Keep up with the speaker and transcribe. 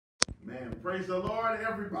Amen. Praise the Lord,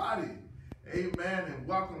 everybody. Amen. And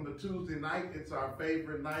welcome to Tuesday night. It's our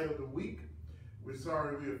favorite night of the week. We're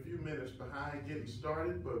sorry we're a few minutes behind getting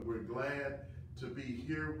started, but we're glad to be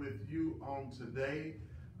here with you on today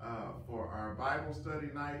for our Bible study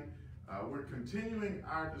night. We're continuing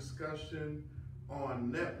our discussion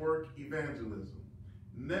on network evangelism.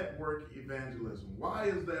 Network evangelism. Why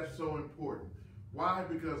is that so important? Why?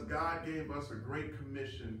 Because God gave us a great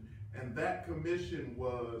commission, and that commission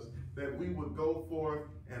was that we would go forth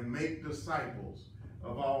and make disciples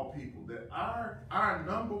of all people. That our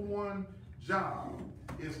number one job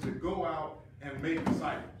is to go out and make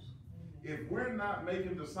disciples. If we're not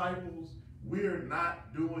making disciples, we're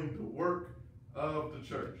not doing the work of the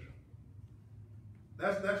church.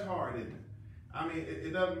 That's hard, isn't it? I mean,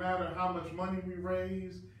 it doesn't matter how much money we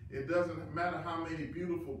raise. It doesn't matter how many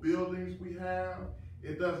beautiful buildings we have.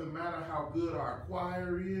 It doesn't matter how good our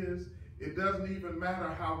choir is. It doesn't even matter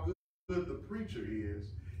how good the preacher is.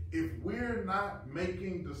 If we're not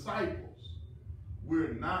making disciples,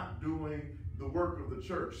 we're not doing the work of the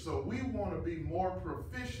church. So we want to be more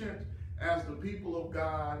proficient as the people of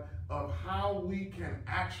God of how we can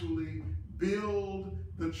actually build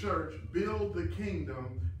the church, build the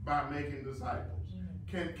kingdom by making disciples.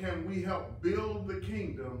 Can we help build the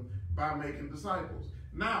kingdom by making disciples?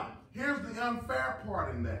 Now, here's the unfair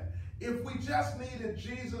part in that. If we just needed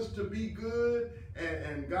Jesus to be good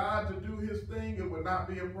and God to do his thing, it would not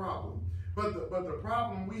be a problem. But the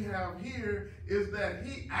problem we have here is that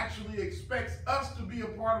he actually expects us to be a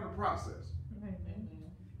part of the process.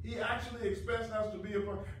 He actually expects us to be a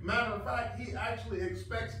part. Matter of fact, he actually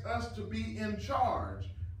expects us to be in charge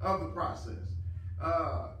of the process.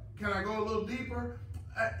 Can I go a little deeper?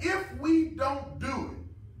 If we don't do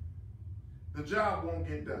it, the job won't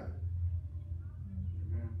get done.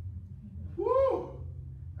 Woo!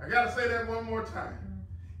 I got to say that one more time.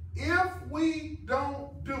 If we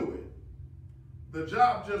don't do it, the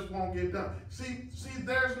job just won't get done. See,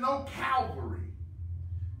 there's no cavalry.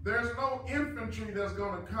 There's no infantry that's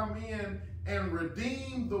going to come in and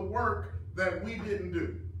redeem the work that we didn't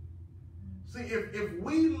do. See, if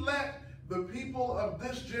we let the people of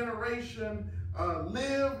this generation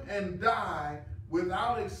live and die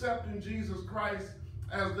without accepting Jesus Christ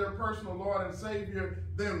as their personal Lord and Savior,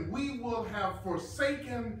 then we will have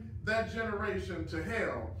forsaken that generation to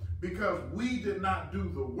hell because we did not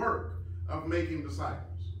do the work of making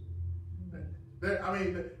disciples. I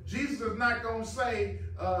mean, Jesus is not going to say,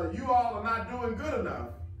 you all are not doing good enough,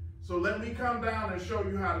 so let me come down and show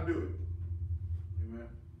you how to do it. Amen.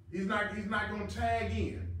 He's not going to tag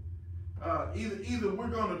in. Either we're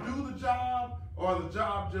going to do the job or the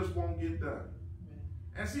job just won't get done.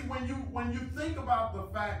 And see, when you think about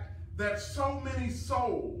the fact that so many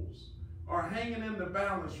souls are hanging in the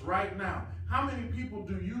balance right now, how many people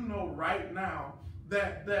do you know right now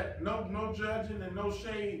that no judging and no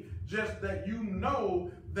shade, just that you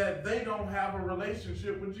know that they don't have a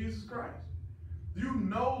relationship with Jesus Christ? You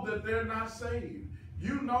know that they're not saved.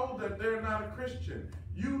 You know that they're not a Christian.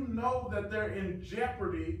 You know that they're in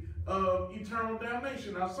jeopardy of eternal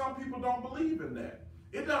damnation. Now, some people don't believe in that.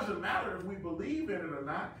 It doesn't matter if we believe in it or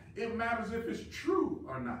not. It matters if it's true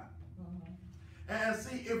or not. And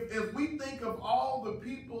see, if we think of all the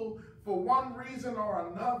people for one reason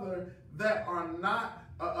or another that are not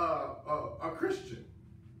a Christian,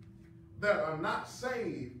 that are not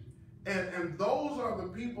saved, and those are the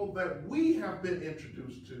people that we have been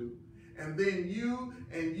introduced to, and then you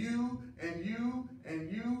and you and you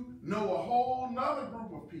and you know a whole nother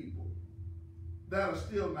group of people that are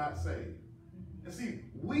still not saved. And see,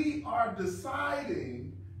 we are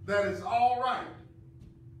deciding that it's all right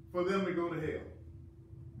for them to go to hell.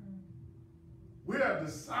 We are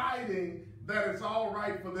deciding that it's all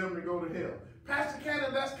right for them to go to hell. Pastor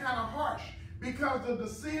Cannon, that's kind of harsh because the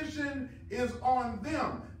decision is on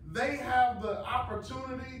them. They have the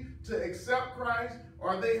opportunity to accept Christ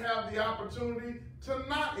or they have the opportunity to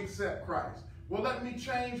not accept Christ. Well, let me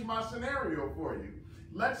change my scenario for you.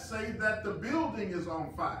 Let's say that the building is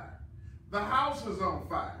on fire. The house is on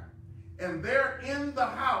fire, and they're in the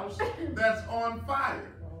house that's on fire.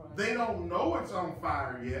 They don't know it's on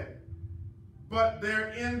fire yet, but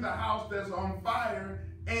they're in the house that's on fire,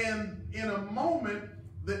 and in a moment,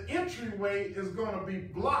 the entryway is going to be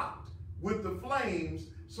blocked with the flames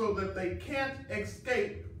so that they can't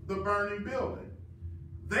escape the burning building.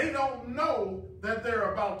 They don't know that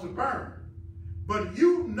they're about to burn, but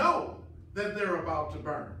you know that they're about to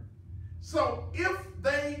burn. So if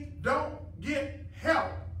they don't get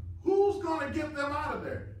help, who's going to get them out of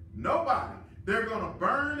there? Nobody. They're going to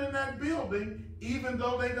burn in that building even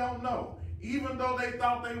though they don't know, even though they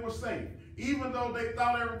thought they were safe, even though they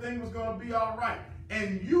thought everything was going to be all right.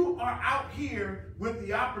 And you are out here with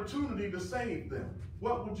the opportunity to save them.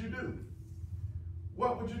 What would you do?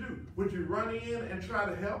 What would you do? Would you run in and try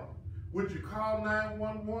to help? Would you call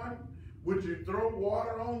 911? Would you throw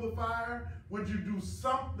water on the fire? Would you do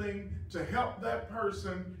something to help that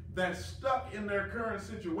person that's stuck in their current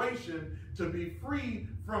situation to be free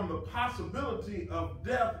from the possibility of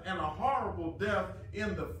death and a horrible death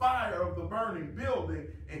in the fire of the burning building?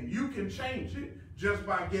 And you can change it just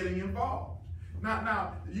by getting involved.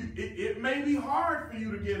 Now, it may be hard for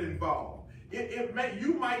you to get involved.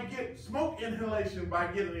 You might get smoke inhalation by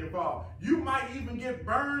getting involved. You might even get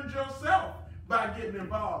burned yourself by getting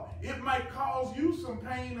involved. It might cause you some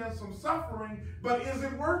pain and some suffering, but is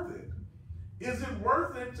it worth it? Is it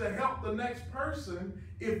worth it to help the next person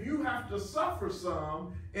if you have to suffer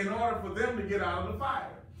some in order for them to get out of the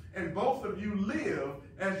fire? And both of you live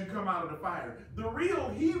as you come out of the fire. The real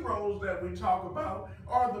heroes that we talk about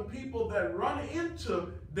are the people that run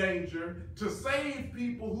into danger to save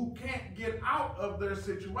people who can't get out of their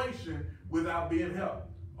situation without being helped.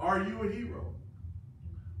 Are you a hero?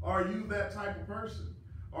 Are you that type of person?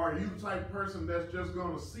 Are you the type of person that's just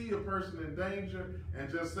going to see a person in danger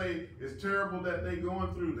and just say it's terrible that they're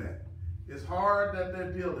going through that? It's hard that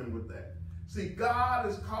they're dealing with that. See, God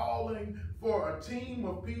is calling for a team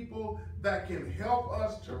of people that can help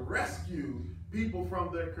us to rescue people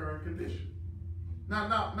from their current condition.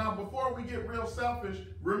 Now, before we get real selfish,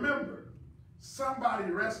 remember, somebody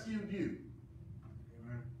rescued you.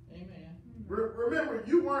 Amen. Amen. Remember,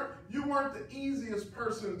 you weren't the easiest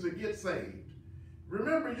person to get saved.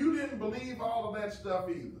 Remember, you didn't believe all of that stuff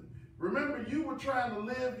either. Remember, you were trying to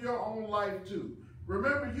live your own life too.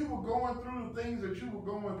 Remember, you were going through the things that you were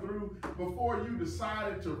going through before you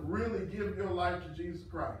decided to really give your life to Jesus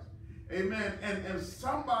Christ. Amen. And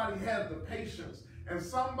somebody had the patience, and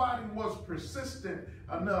somebody was persistent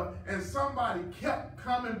enough, and somebody kept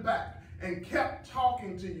coming back and kept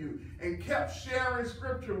talking to you and kept sharing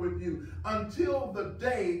scripture with you until the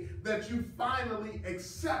day that you finally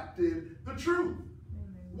accepted the truth.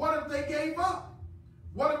 What if they gave up?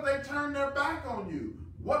 What if they turned their back on you?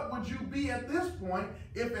 What would you be at this point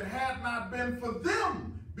if it had not been for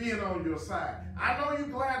them being on your side? I know you're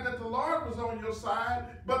glad that the Lord was on your side,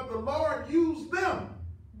 but the Lord used them.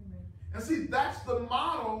 And see, that's the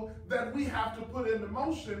model that we have to put into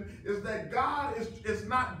motion, is that God is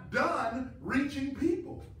not done reaching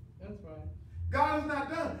people. That's right. God is not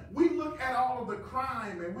done. We look at all of the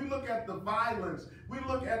crime, and we look at the violence, we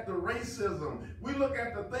look at the racism, we look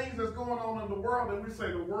at the things that's going on in the world, and we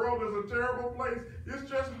say the world is a terrible place. It's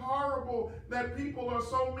just horrible that people are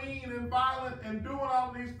so mean and violent and doing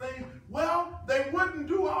all these things. Well, they wouldn't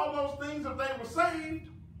do all those things if they were saved.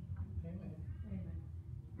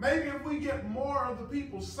 Maybe if we get more of the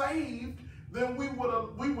people saved, then we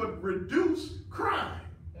would reduce crime.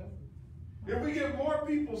 If we get more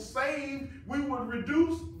people saved, we would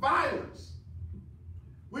reduce violence.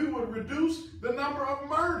 We would reduce the number of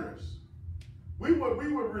murders. We would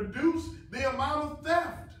reduce the amount of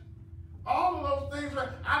theft. All of those things.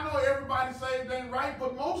 I know everybody saved ain't right,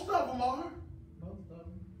 but most of them are. Most of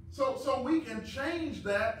them. So we can change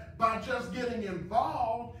that by just getting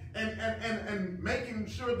involved and making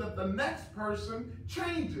sure that the next person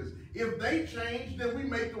changes. If they change, then we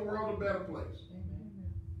make the world a better place.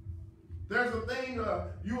 There's a thing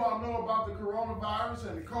you all know about the coronavirus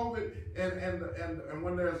and the COVID, and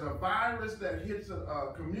when there's a virus that hits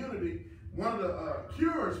a community, one of the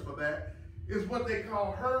cures for that is what they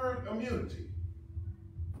call herd immunity.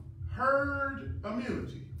 Herd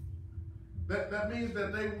immunity. That means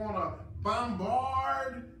that they want to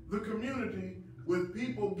bombard the community with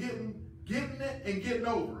people getting it and getting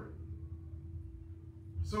over it.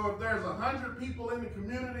 So if there's 100 people in the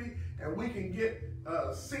community and we can get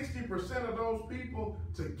 60% of those people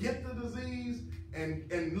to get the disease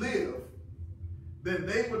and live, then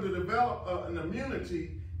they would develop an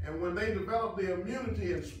immunity. And when they develop the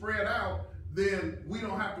immunity and spread out, then we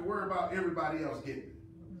don't have to worry about everybody else getting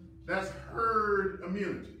it. That's herd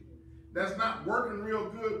immunity. That's not working real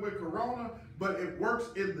good with corona, but it works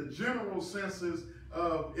in the general senses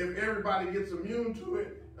of if everybody gets immune to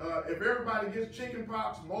it. If everybody gets chicken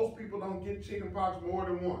pox, most people don't get chicken pox more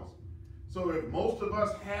than once. So if most of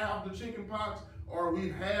us have the chicken pox or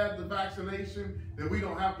we've had the vaccination, then we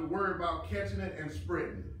don't have to worry about catching it and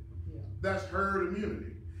spreading it. Yeah. That's herd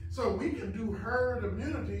immunity. So we can do herd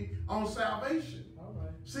immunity on salvation. All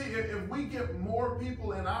right. See, if we get more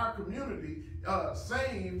people in our community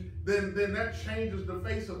saved, then that changes the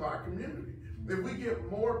face of our community. If we get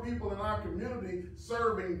more people in our community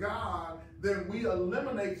serving God, then we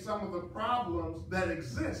eliminate some of the problems that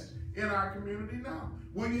exist in our community now.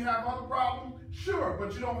 Will you have other problems? Sure,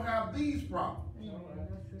 but you don't have these problems.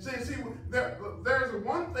 See, there's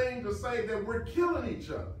one thing to say that we're killing each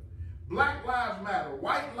other. Black lives matter,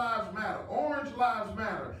 white lives matter, orange lives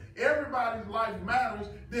matter, everybody's life matters.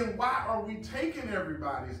 Then why are we taking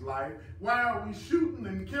everybody's life? Why are we shooting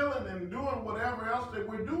and killing and doing whatever else that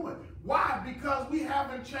we're doing? Why? Because we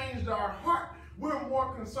haven't changed our heart. We're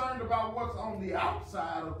more concerned about what's on the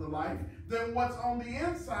outside of the life than what's on the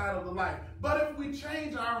inside of the life. But if we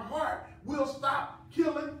change our heart, we'll stop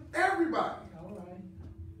killing everybody.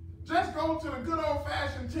 Just go to the good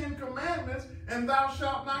old-fashioned 10 Commandments and thou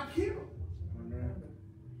shalt not kill. Amen.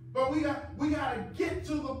 But we got to get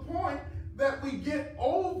to the point that we get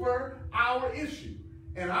over our issue.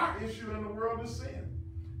 And our issue in the world is sin.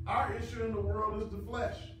 Our issue in the world is the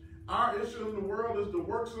flesh. Our issue in the world is the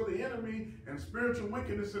works of the enemy and spiritual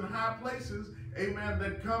wickedness in high places, amen,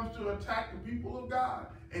 that comes to attack the people of God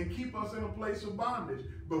and keep us in a place of bondage.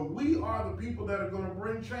 But we are the people that are going to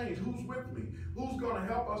bring change. Who's with me? Who's going to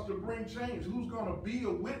help us to bring change? Who's going to be a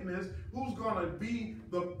witness? Who's going to be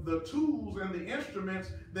the tools and the instruments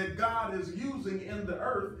that God is using in the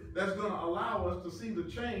earth that's going to allow us to see the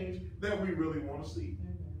change that we really want to see?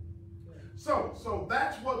 So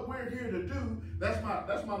that's what we're here to do. That's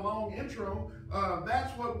my long intro.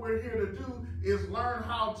 That's what we're here to do, is learn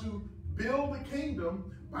how to build the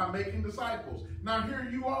kingdom by making disciples. Now here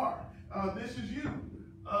you are. This is you.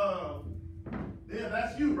 Yeah,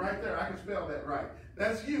 that's you right there. I can spell that right.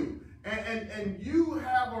 That's you. And you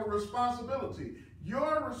have a responsibility.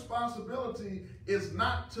 Your responsibility is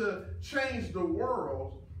not to change the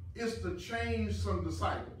world. It's to change some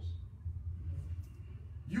disciples.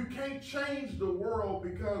 You can't change the world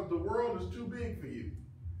because the world is too big for you.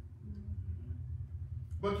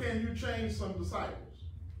 But can you change some disciples?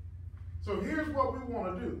 So here's what we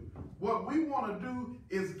want to do. What we want to do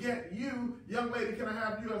is get you, young lady, can I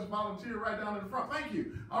have you as a volunteer right down in the front? Thank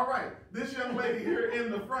you. All right, this young lady here in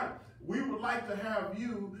the front, we would like to have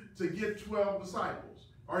you to get 12 disciples.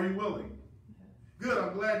 Are you willing? Good,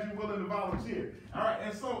 I'm glad you're willing to volunteer. All right,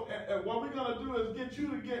 and so what we're going to do is get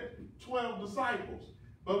you to get 12 disciples.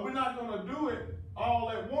 But we're not going to do it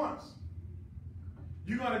all at once.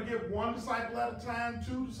 You're going to get 1 disciple at a time,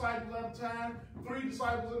 2 disciples at a time, 3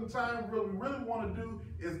 disciples at a time. What we really want to do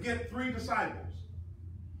is get 3 disciples.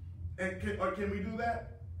 And can we do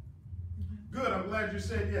that? Good, I'm glad you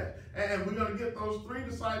said yes. And we're going to get those 3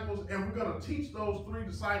 disciples, and we're going to teach those 3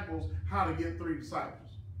 disciples how to get 3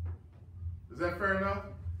 disciples. Is that fair enough?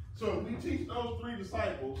 So if we teach those 3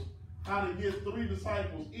 disciples how to get 3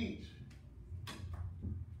 disciples each,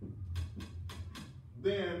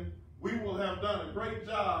 then we will have done a great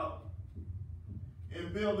job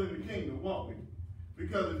in building the kingdom, won't we?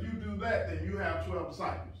 Because if you do that, then you have 12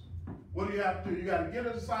 disciples. What do you have to do? You got to get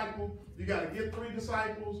a disciple, you got to get 3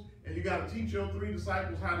 disciples, and you got to teach your 3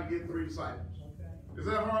 disciples how to get 3 disciples. Okay. Is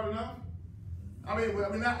that hard enough? I mean,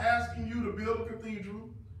 we're not asking you to build a cathedral.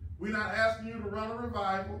 We're not asking you to run a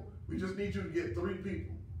revival. We just need you to get 3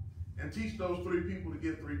 people and teach those 3 people to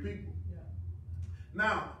get 3 people.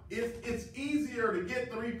 Now, it's easier to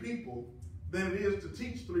get 3 people than it is to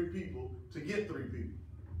teach 3 people to get 3 people.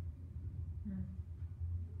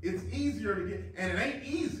 It's easier to get, and it ain't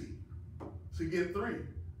easy to get 3,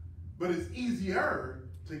 but it's easier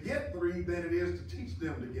to get 3 than it is to teach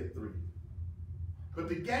them to get 3. But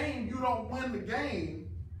the game, you don't win the game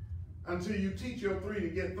until you teach your 3 to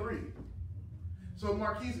get 3. So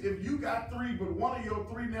Marquise, if you got 3, but one of your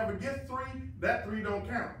 3 never gets 3, that 3 don't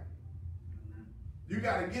count. You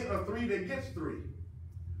got to get a 3 that gets 3.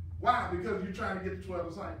 Why? Because you're trying to get the 12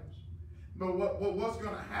 disciples. But what's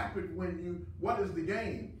going to happen when you, what is the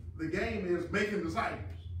game? The game is making disciples.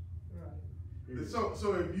 Right.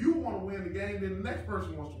 So if you want to win the game, then the next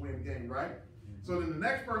person wants to win the game, right? So then the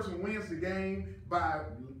next person wins the game by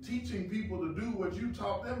teaching people to do what you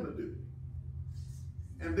taught them to do.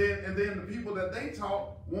 And then the people that they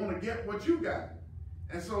taught want to get what you got.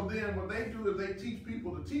 And so then what they do is they teach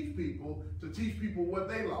people to teach people what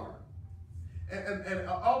they learn. And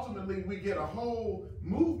ultimately we get a whole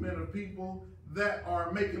movement of people that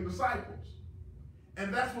are making disciples.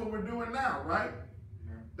 And that's what we're doing now, right?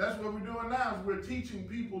 Yeah. That's what we're doing now, is we're teaching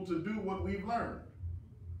people to do what we've learned.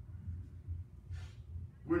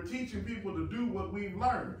 We're teaching people to do what we've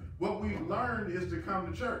learned. What we've learned is to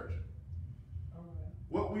come to church. All right.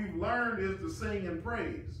 What we've learned is to sing and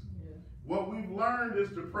praise. Yeah. What we've learned is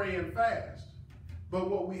to pray and fast. But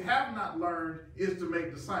what we have not learned is to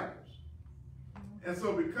make disciples. And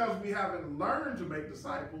so because we haven't learned to make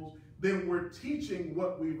disciples, then we're teaching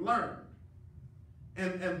what we've learned.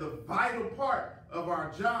 And the vital part of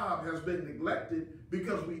our job has been neglected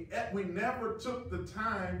because we never took the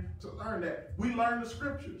time to learn that. We learn the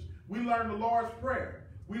scriptures. We learn the Lord's Prayer.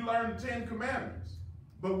 We learn the 10 Commandments.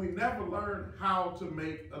 But we never learned how to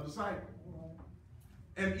make a disciple.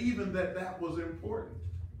 And even that was important.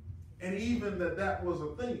 And even that was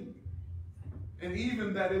a thing. And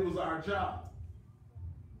even that it was our job.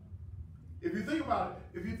 If you think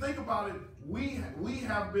about it, we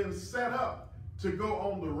have been set up to go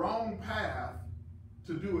on the wrong path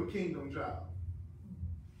to do a kingdom job.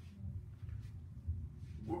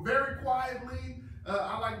 Very quietly,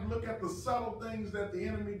 I like to look at the subtle things that the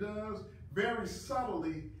enemy does. Very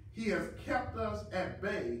subtly, he has kept us at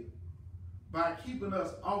bay by keeping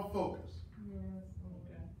us off focus. Yes,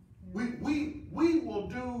 okay. We will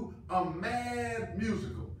do a mad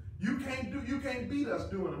musical. You can't beat us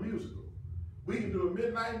doing a musical. We can do a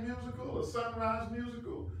midnight musical, a sunrise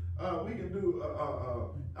musical. We can do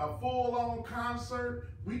a full-on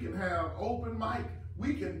concert. We can have open mic.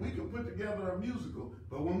 We can put together a musical.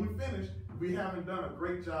 But when we finish, we haven't done a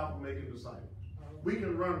great job of making disciples. We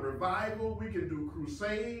can run revival. We can do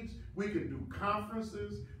crusades. We can do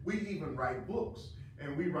conferences. We even write books.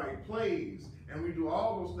 And we write plays. And we do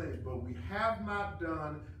all those things. But we have not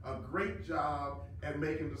done a great job at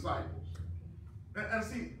making disciples. And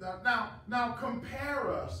see, now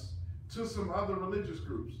compare us to some other religious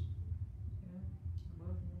groups.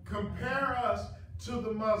 Compare us to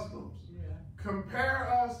the Muslims. Compare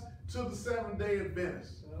us to the Seventh-day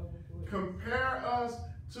Adventists. Compare us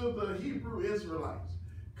to the Hebrew Israelites.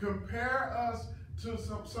 Compare us to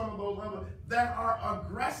some of those others that are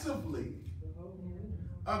aggressively,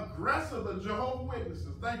 Jehovah's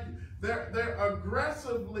Witnesses, thank you. They're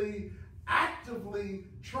aggressively, actively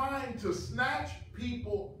trying to snatch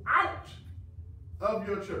people out of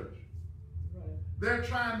your church. They're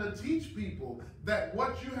trying to teach people that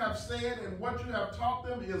what you have said and what you have taught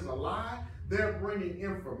them is a lie. They're bringing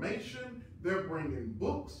information. They're bringing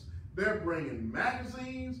books. They're bringing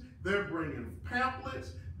magazines. They're bringing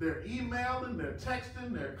pamphlets. They're emailing. They're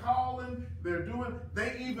texting. They're calling.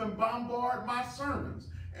 They even bombard my sermons.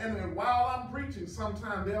 And then while I'm preaching,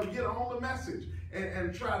 sometimes they'll get on the message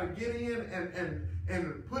and try to get in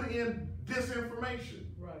and put in disinformation.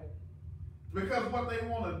 Right. Because what they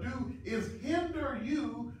want to do is hinder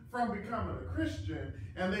you from becoming a Christian,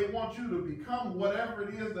 and they want you to become whatever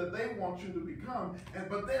it is that they want you to become.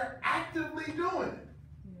 But they're actively doing it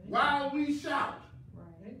while we shout,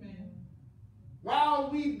 while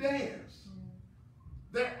we dance.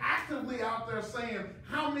 They're actively out there saying,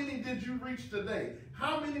 how many did you reach today?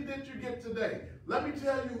 How many did you get today? Let me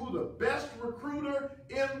tell you who the best recruiter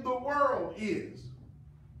in the world is.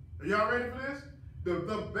 Are y'all ready for this?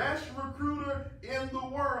 The best recruiter in the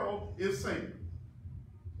world is Satan.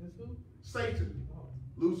 Satan,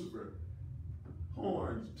 Lucifer,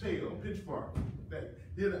 horns, tail, pitchfork.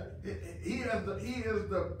 He is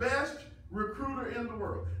the best recruiter in the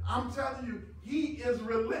world. I'm telling you, he is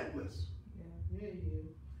relentless. Yeah,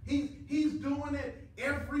 he is. He's doing it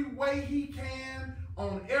every way he can,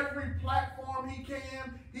 on every platform he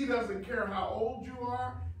can. He doesn't care how old you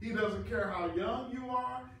are. He doesn't care how young you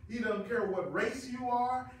are. He doesn't care what race you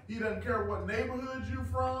are. He doesn't care what neighborhood you're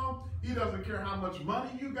from. He doesn't care how much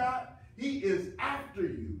money you got. He is after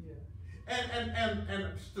you. Yeah.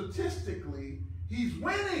 And statistically, he's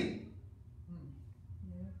winning.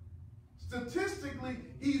 Yeah. Statistically,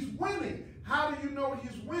 he's winning. How do you know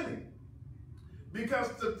he's winning?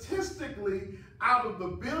 Because statistically, out of the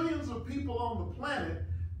billions of people on the planet,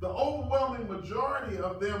 the overwhelming majority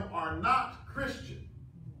of them are not Christian.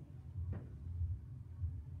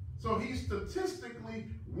 So he's statistically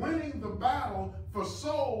winning the battle for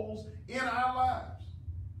souls in our lives.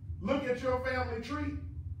 Look at your family tree.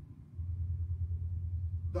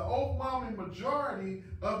 The overwhelming majority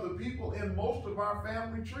of the people in most of our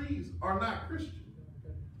family trees are not Christian,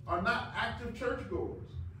 are not active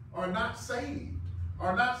churchgoers, are not saved,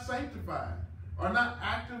 are not sanctified, are not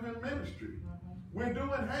active in ministry. We're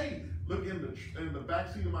doing, hey, look in the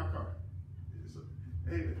back seat of my car.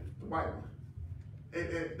 Hey, the white one.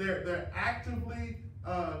 They're actively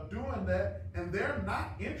doing that, and they're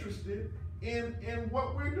not interested in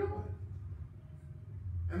what we're doing.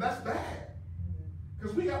 And that's bad,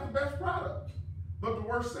 because we got the best product, but the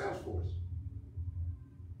worst sales force.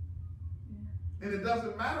 And it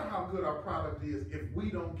doesn't matter how good our product is if we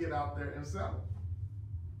don't get out there and sell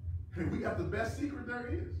it. And we got the best secret there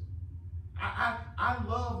is. I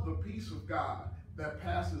love the peace of God that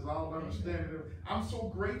passes all understanding. I'm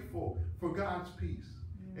so grateful for God's peace.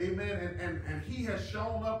 Amen. And he has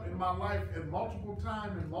shown up in my life at multiple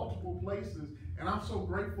times in multiple places. And I'm so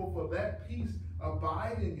grateful for that peace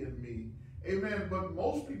abiding in me Amen. But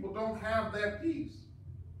most people don't have that peace.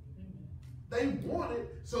 They want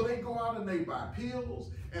it, so they go out and they buy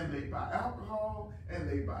pills, and they buy alcohol, and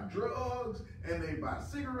they buy drugs, and they buy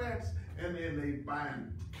cigarettes, and then they buy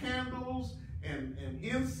candles and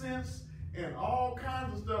incense and all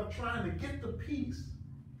kinds of stuff trying to get the peace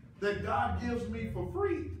that God gives me for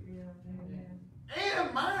free. Yeah.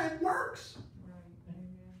 And mine works.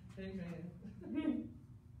 Right. Amen.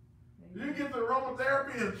 You get the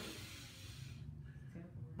aromatherapy,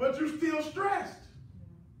 but you're still stressed.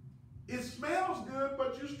 It smells good,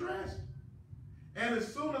 but you're stressed. And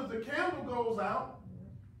as soon as the candle goes out,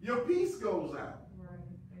 your peace goes out.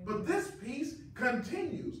 But this peace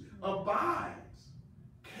continues, abides,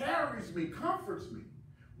 carries me, comforts me.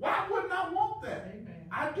 Why wouldn't I want that? Amen.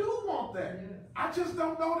 I do want that. Yes. I just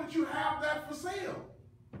don't know that you have that for sale.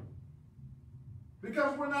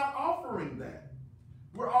 Because we're not offering that.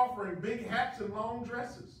 We're offering big hats and long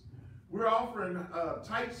dresses. We're offering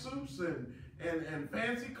tight suits and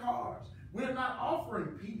fancy cars. We're not offering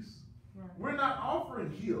peace. Right. We're not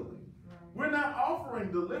offering healing. Right. We're not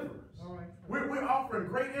offering deliverance. Right. We're offering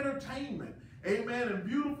great entertainment. Amen. And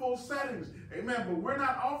beautiful settings. Amen. But we're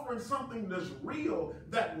not offering something that's real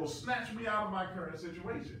that will snatch me out of my current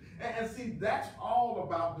situation. And see, that's all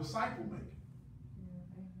about disciple making.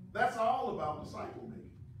 That's all about disciple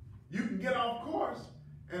making. You can get off course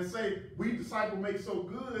and say, we disciple make so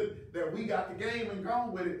good that we got the game and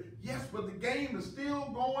gone with it. Yes, but the game is still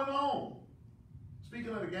going on.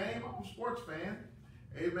 Speaking of the game, I'm a sports fan.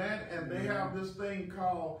 Amen. And they have this thing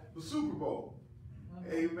called the Super Bowl.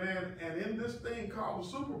 Amen. And in this thing called the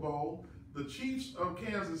Super Bowl, the Chiefs of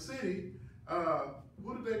Kansas City,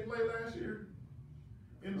 who did they play last year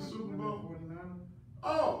in the Super Bowl? 49ers.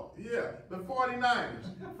 Oh, yeah, the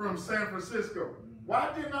 49ers from San Francisco.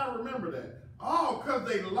 Why didn't I remember that? Oh, because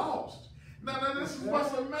they lost. Now, this is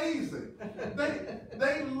what's amazing.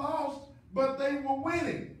 They lost, but they were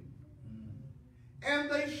winning. And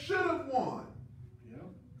they should have won.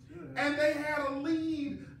 And they had a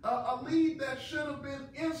lead that should have been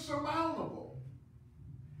insurmountable.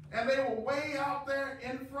 And they were way out there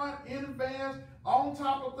in front, in advance, on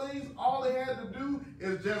top of things. All they had to do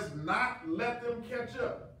is just not let them catch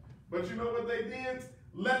up. But you know what they did?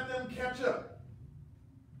 Let them catch up.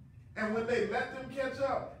 And when they let them catch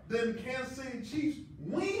up, then Kansas City Chiefs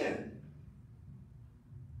win.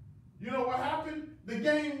 You know what happened? The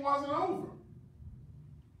game wasn't over.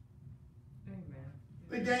 Amen.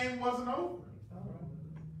 The game wasn't over.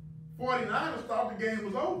 49ers thought the game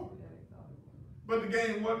was over. But the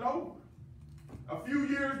game wasn't over. A few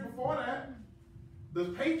years before that, the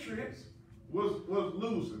Patriots was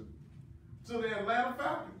losing to the Atlanta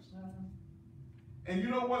Falcons. And you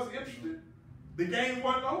know what's interesting? The game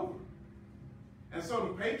wasn't over. And so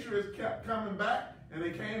the Patriots kept coming back, and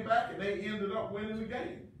they came back, and they ended up winning the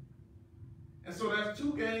game. And so that's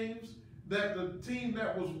two games that the team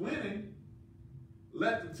that was winning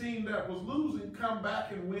let the team that was losing come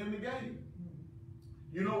back and win the game.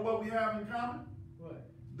 You know what we have in common? What?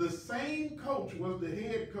 The same coach was the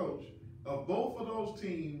head coach of both of those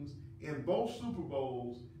teams in both Super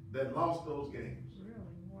Bowls that lost those games. Really?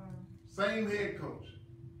 Wow. Same head coach.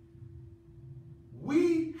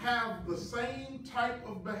 We have the same type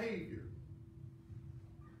of behavior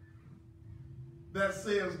that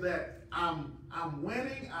says that I'm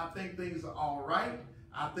winning, I think things are all right,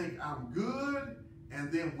 I think I'm good,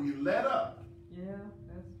 and then we let up. Yeah,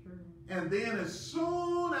 that's true. And then as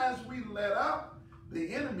soon as we let up,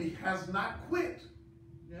 the enemy has not quit.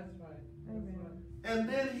 That's right. Amen. And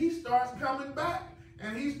then he starts coming back,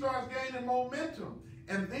 and he starts gaining momentum.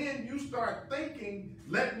 And then you start thinking,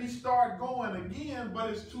 let me start going again, but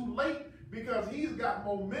it's too late because he's got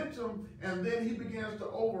momentum, and then he begins to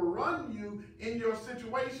overrun you in your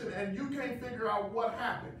situation, and you can't figure out what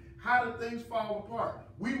happened. How did things fall apart?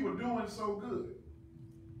 We were doing so good.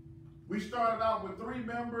 We started out with 3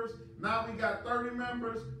 members. Now we got 30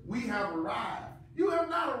 members. We have arrived. You have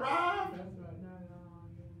not arrived. That's right. No.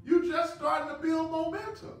 You're just starting to build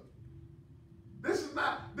momentum. This is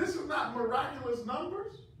not miraculous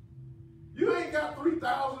numbers. You ain't got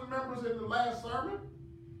 3,000 members in the last sermon.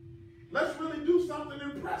 Let's really do something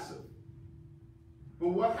impressive. But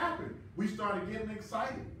what happened? We started getting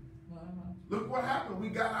excited. Look what happened. We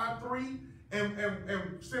got our 3,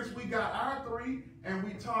 and since we got our 3, and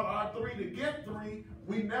we taught our 3 to get 3,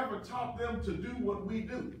 we never taught them to do what we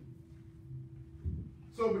do.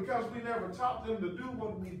 So because we never taught them to do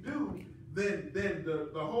what we do, then the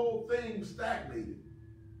whole thing stagnated.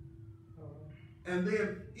 And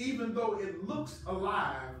then even though it looks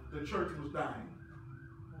alive, the church was dying.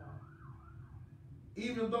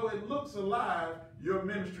 Even though it looks alive, your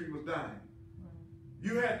ministry was dying.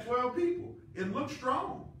 You had 12 people. It looked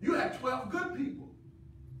strong. You had 12 good people.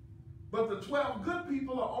 But the 12 good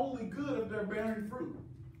people are only good if they're bearing fruit.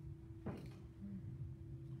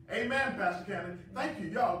 Amen, Pastor Cannon. Thank you.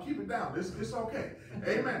 Y'all, keep it down. It's okay.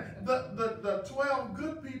 Amen. The 12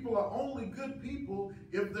 good people are only good people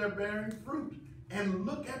if they're bearing fruit. And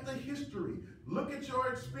look at the history. Look at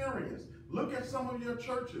your experience. Look at some of your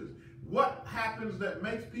churches. What happens that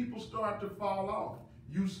makes people start to fall off?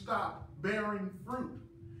 You stop bearing fruit.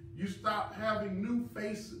 You stop having new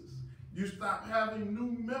faces. You stop having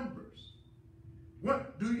new members.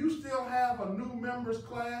 What, do you still have a new members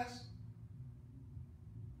class?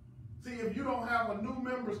 See, if you don't have a new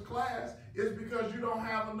members class, it's because you don't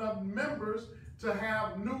have enough members to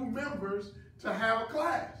have new members to have a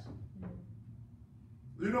class.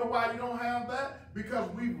 You know why you don't have that? Because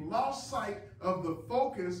we've lost sight of the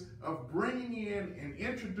focus of bringing in and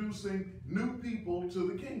introducing new people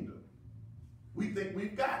to the kingdom. We think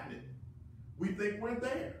we've gotten it. We think we're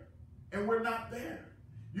there, and we're not there.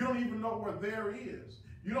 You don't even know where there is.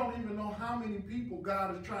 You don't even know how many people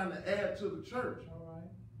God is trying to add to the church. All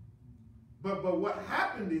right. But what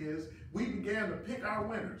happened is we began to pick our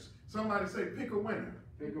winners. Somebody say, pick a winner.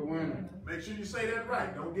 Pick a winner. Make sure you say that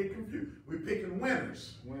right. Don't get confused. We're picking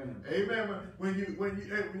winners. Winner. Amen.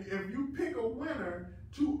 If you pick a winner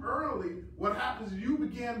too early, what happens is you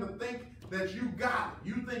begin to think that you got it.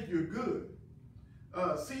 You think you're good.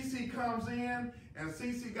 Cece comes in, and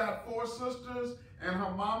Cece got 4 sisters, and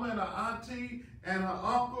her mama and her auntie and her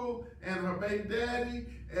uncle and her baby daddy,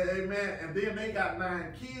 amen. And then they got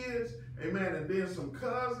 9 kids, amen. And then some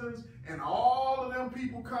cousins, and all of them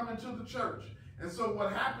people come into the church. And so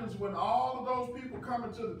what happens when all of those people come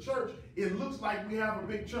into the church, it looks like we have a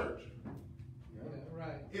big church. Yeah,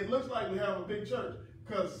 right. It looks like we have a big church.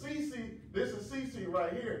 Because Cece, this is Cece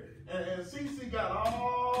right here, and Cece got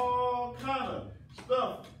all kind of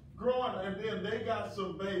stuff growing, and then they got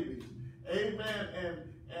some babies. Amen.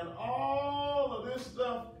 And all of this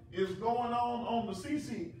stuff is going on the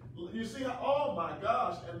CC. You see how, oh my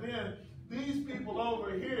gosh. And then these people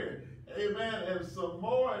over here, amen, and some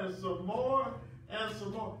more, and some more, and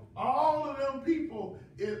some more. All of them people,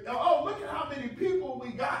 oh, look at how many people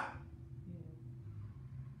we got.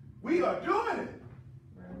 We are doing it.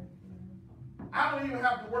 I don't even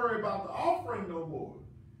have to worry about the offering no more.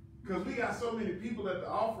 Because we got so many people that the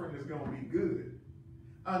offering is going to be good.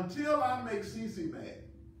 Until I make Cece mad.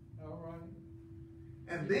 All right.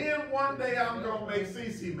 And then one day I'm going to make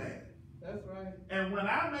Cece mad. That's right. And when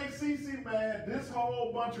I make Cece mad, this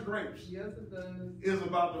whole bunch of grapes Yes, it does. is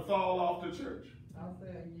about to fall off the church. I'll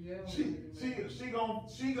say, yeah. She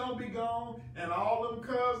gonna be gone, and all them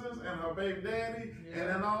cousins and her baby daddy, and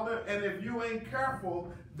then all that. And if you ain't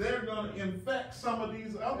careful, they're gonna infect some of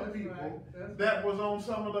these other people that was on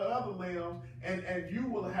some of the other limbs, and you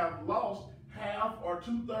will have lost half or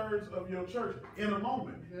 2/3 of your church in a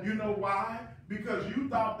moment. You know why? Because you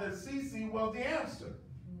thought that Cece was the answer.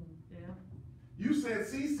 You said,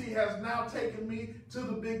 Cece has now taken me to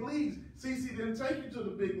the big leagues. Cece didn't take you to the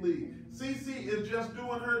big league. Cece is just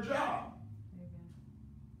doing her job.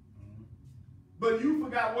 But you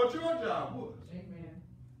forgot what your job was. Amen.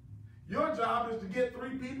 Your job is to get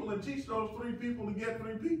 3 people and teach those 3 people to get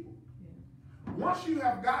 3 people. Once you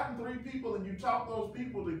have gotten 3 people and you taught those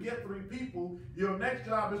people to get 3 people, your next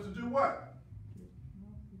job is to do what?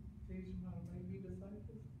 Teach them how to make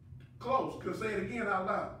disciples. Close, because say it again out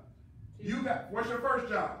loud. What's your first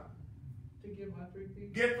job? To get my 3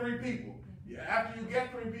 people. Get 3 people. After you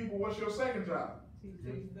get 3 people, what's your second job? Teach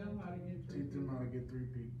them how to get 3 Teach them how to get 3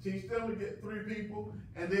 people. Teach them to get 3 people.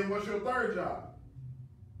 And then what's your third job?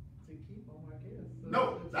 To keep them, I guess. So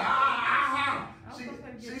No.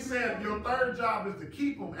 She said your third job is to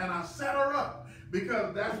keep them. And I set her up.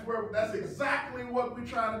 Because that's exactly what we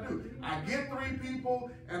try to do. I get 3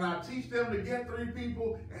 people and I teach them to get 3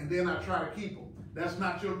 people, and then I try to keep them. That's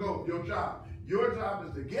not your goal, your job. Your job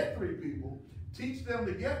is to get 3 people, teach them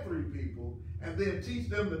to get 3 people, and then teach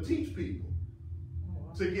them to teach people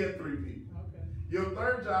to get 3 people. Okay. Your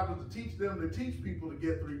third job is to teach them to teach people to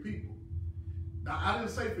get 3 people. Now, I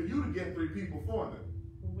didn't say for you to get 3 people for them.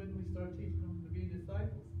 Well, when we start teaching them to be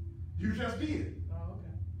disciples? You just did. Oh,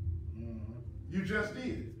 okay. You just did.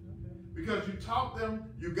 Okay. Because you taught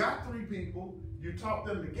them, you got 3 people, you taught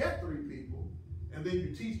them to get 3 people, and then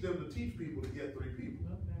you teach them to teach people to get 3 people.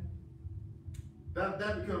 Okay.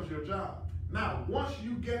 That becomes your job. Now, once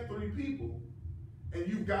you get 3 people, and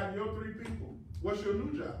you've got your 3 people, what's your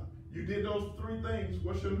new job? You did those 3 things,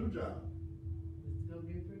 what's your new job? Still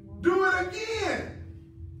get 3 more? Do it again!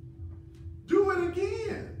 Do it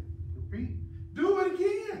again! Repeat. Do it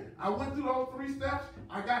again! I went through those 3 steps.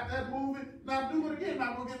 I got that moving. Now do it again.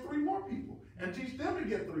 Now go get 3 more people and teach them to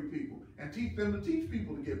get 3 people and teach them to teach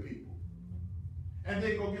people to get people. And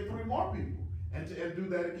then go get 3 more people and do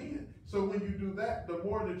that again. So when you do that, the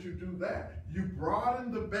more that you do that, you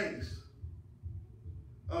broaden the base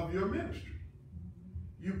of your ministry.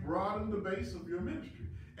 You broaden the base of your ministry.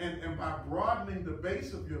 And by broadening the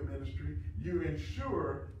base of your ministry, you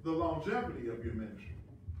ensure the longevity of your ministry.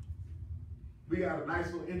 We got a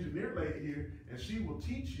nice little engineer lady here, and she will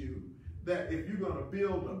teach you that if you're going to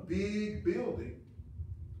build a big building,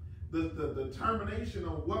 the determination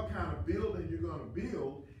on what kind of building you're going to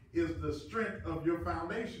build is the strength of your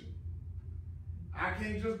foundation. I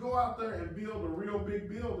can't just go out there and build a real big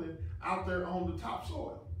building out there on the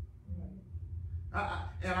topsoil.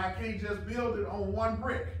 And I can't just build it on 1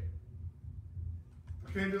 brick.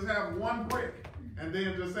 I can't just have 1 brick and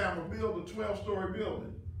then just say I'm going to build a 12-story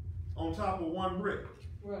building on top of 1 brick.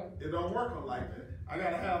 Right. It don't work like that. I got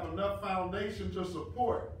to have enough foundation to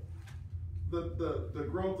support the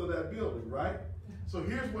growth of that building, right? So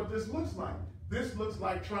here's what this looks like. This looks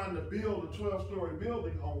like trying to build a 12-story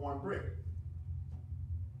building on 1 brick.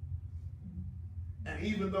 And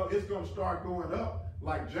even though it's going to start going up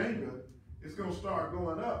like Jenga, it's going to start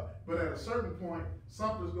going up. But at a certain point,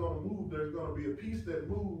 something's going to move. There's going to be a piece that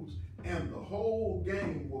moves, and the whole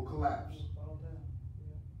game will collapse.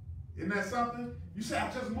 Isn't that something? You say,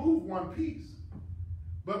 I just moved 1 piece.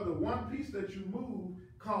 But the 1 piece that you move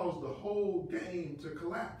caused the whole game to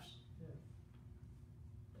collapse.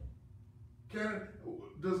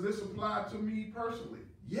 Does this apply to me personally?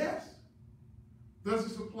 Yes. Does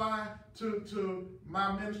this apply to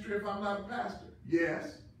my ministry if I'm not a pastor?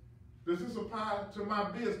 Yes. Does this apply to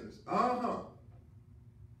my business? Uh-huh.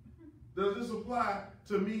 Does this apply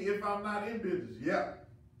to me if I'm not in business? Yeah.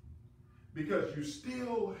 Because you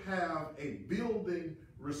still have a building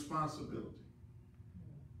responsibility.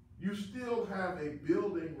 You still have a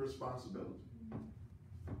building responsibility.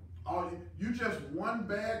 You just one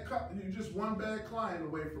bad client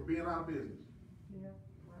away from being out of business. Yeah,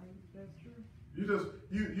 right. That's true.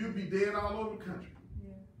 You'd be dead all over the country.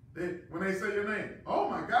 Yeah. When they say your name, oh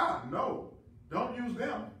my God, no, don't use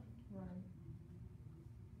them. Right.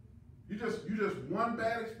 You just one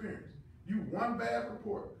bad experience. You one bad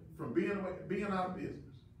report from being out of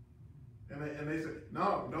business. And they say,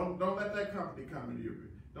 no, don't let that company come into your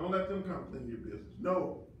business. Don't let them come into your business.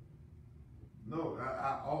 No.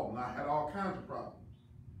 I had all kinds of problems.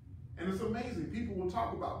 And it's amazing. People will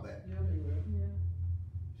talk about that. Yeah, they will.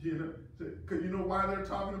 Yeah. You know why they're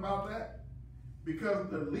talking about that? Because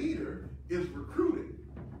the leader is recruiting.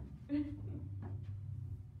 And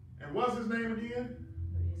what's his name again?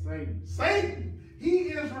 Satan. He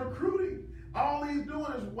is recruiting. All he's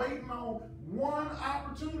doing is waiting on one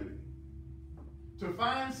opportunity to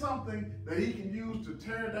find something that he can use to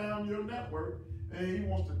tear down your network, and he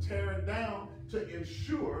wants to tear it down to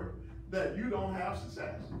ensure that you don't have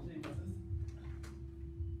success. Jesus.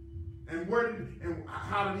 And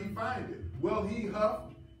how did he find it? Well, he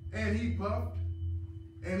huffed and he puffed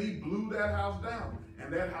and he blew that house down,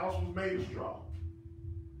 and that house was made of straw.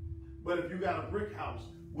 But if you got a brick house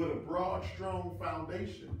with a broad, strong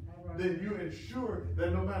foundation, then you ensure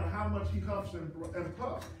that no matter how much he huffs and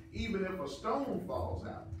puffs, even if a stone falls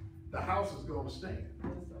out, the house is going to stand.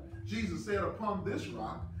 Jesus said, upon this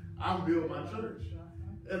rock, I'll build my church.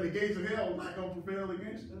 And the gates of hell are not going to prevail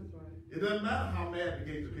against it. It doesn't matter how mad the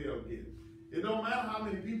gates of hell get. It don't matter how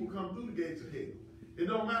many people come through the gates of hell. It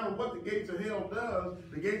don't matter what the gates of hell does.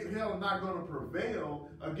 The gates of hell are not going to prevail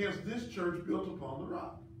against this church built upon the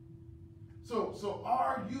rock. So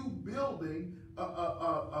are you building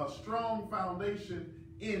a strong foundation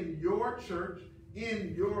in your church,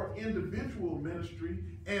 in your individual ministry,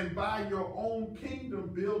 and by your own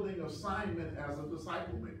kingdom building assignment as a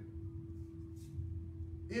disciple maker?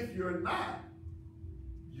 If you're not,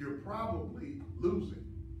 you're probably losing.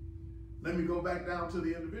 Let me go back down to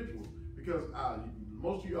the individual, because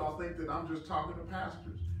most of y'all think that I'm just talking to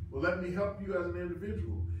pastors. Well, let me help you as an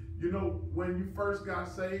individual. You know, when you first got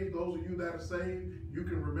saved, those of you that are saved, you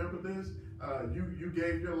can remember this. You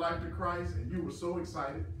gave your life to Christ and you were so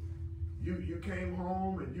excited. You came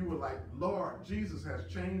home and you were like, Lord, Jesus has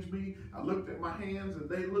changed me. I looked at my hands and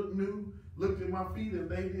they looked new. Looked at my feet and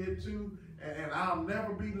they did too. and I'll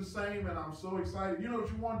never be the same, and I'm so excited. You know what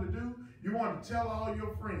you wanted to do? You wanted to tell all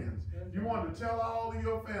your friends. You wanted to tell all of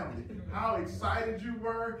your family how excited you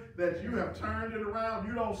were that you have turned it around.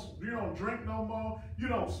 You don't drink no more. You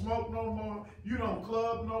don't smoke no more. You don't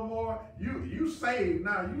club no more. You saved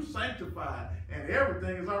now. You sanctified, and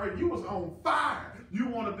everything is already. You was on fire. You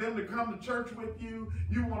wanted them to come to church with you.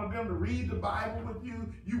 You wanted them to read the Bible with you.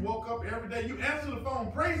 You woke up every day. You answered the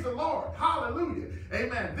phone. Praise the Lord. Hallelujah.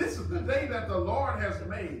 Amen. This is the day that the Lord has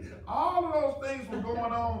made. All of those things were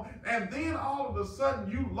going on, and then all of a sudden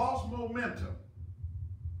you lost momentum.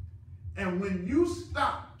 And when you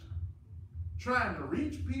stopped trying to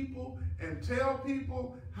reach people and tell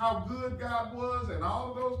people how good God was and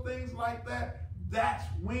all of those things like that, that's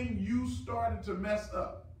when you started to mess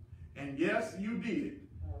up. And yes, you did.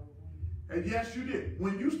 And yes, you did.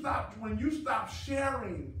 When you stopped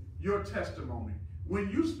sharing your testimony, when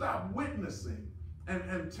you stopped witnessing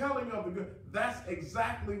and telling of the good, that's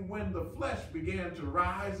exactly when the flesh began to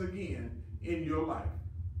rise again in your life.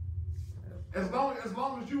 As long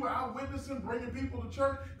as you were out witnessing, bringing people to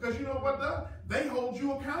church, because you know what, they hold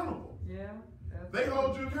you accountable. Yeah. They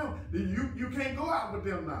hold you accountable. You can't go out with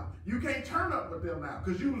them now. You can't turn up with them now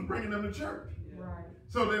because you was bringing them to church. Yeah. Right.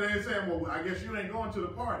 So then they say, well, I guess you ain't going to the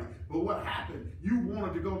party. But what happened? You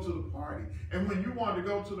wanted to go to the party. And when you wanted to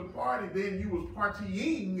go to the party, then you was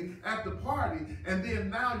partying at the party. And then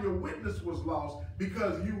now your witness was lost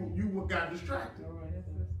because you got distracted. All right. Yes,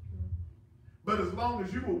 that's true. But as long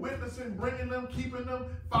as you were witnessing, bringing them, keeping them,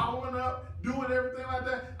 following up, doing everything like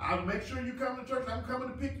that, I'll make sure you come to church. I'm coming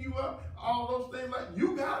to pick you up. All those things like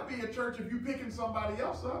you got to be at church if you're picking somebody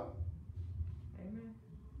else up. Amen.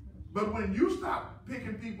 But when you stop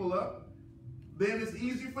picking people up, then it's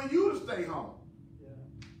easy for you to stay home. Yeah.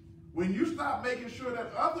 When you stop making sure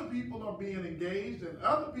that other people are being engaged and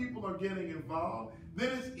other people are getting involved, then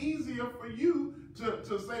it's easier for you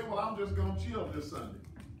to say, well, I'm just going to chill this Sunday.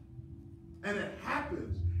 And it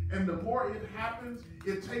happens. And the more it happens,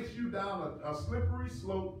 it takes you down a slippery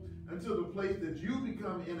slope until the place that you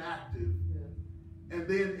become inactive. Yeah. And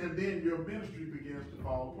then your ministry begins to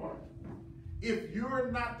fall apart. If you're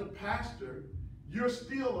not the pastor, you're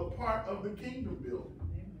still a part of the kingdom building.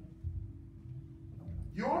 Amen.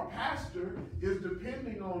 Your pastor is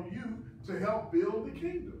depending on you to help build the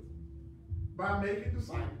kingdom by making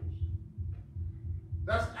disciples.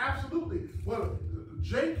 That's absolutely. Well,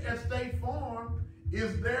 Jake at State Farm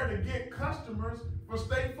is there to get customers for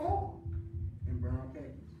State Farm. In brown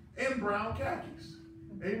khakis. In brown khakis.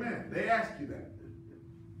 Amen. They ask you that.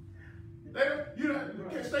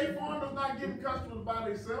 State Farm is not getting customers by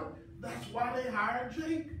themselves. That's why they hired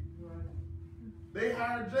Jake. Right. They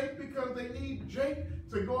hired Jake because they need Jake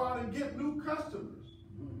to go out and get new customers.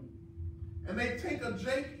 Mm-hmm. And they take a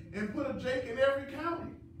Jake and put a Jake in every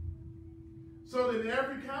county. So that in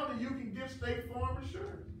every county you can get State Farm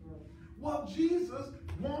insurance. Right. Well, Jesus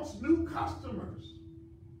wants new customers.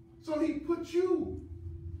 So he put you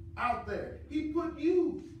out there. He put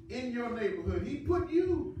you in your neighborhood. He put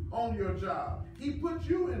you on your job. He put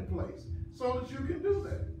you in place so that you can do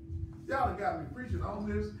that. Y'all have got me preaching on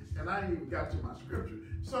this, and I ain't even got to my scripture.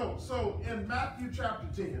 So in Matthew chapter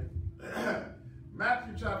 10,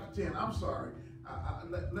 Matthew chapter 10, I'm sorry.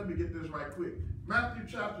 Let me get this right quick. Matthew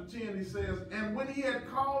chapter 10, he says, and when he had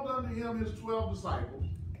called unto him his 12 disciples,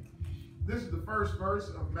 this is the first verse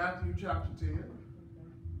of Matthew chapter 10.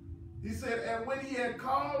 He said, and when he had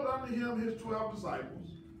called unto him his 12 disciples,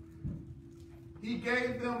 he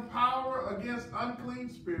gave them power against unclean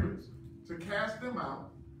spirits to cast them out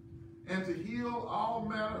and to heal all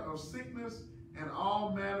manner of sickness and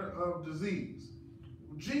all manner of disease.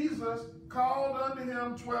 Jesus called unto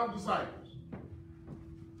him 12 disciples.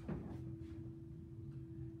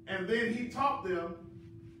 And then he taught them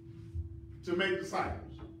to make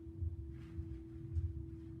disciples.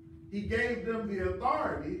 He gave them the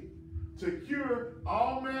authority to cure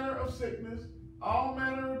all manner of sickness, all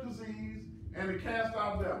manner of disease, and to cast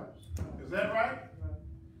out devils. Is that right?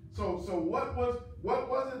 So what was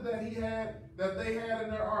it that they had in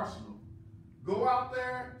their arsenal? Go out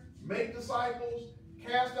there, make disciples,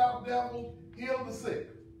 cast out devils, heal the sick.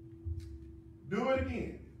 Do it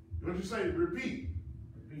again. What you say? Repeat.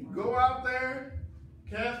 Go out there,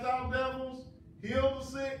 cast out devils, heal the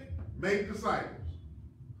sick, make disciples.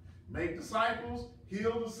 Make disciples,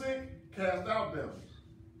 heal the sick, cast out devils.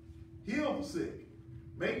 Heal the sick,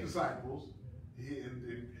 make disciples.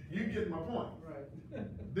 You get my point.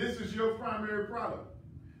 Right. This is your primary product.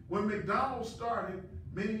 When McDonald's started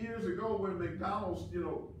many years ago, when McDonald's,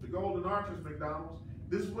 the Golden Arches McDonald's,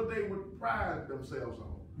 this is what they would pride themselves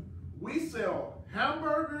on. We sell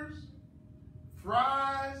hamburgers,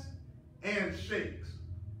 fries, and shakes.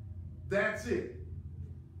 That's it.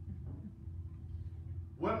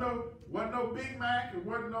 Wasn't no Big Mac, it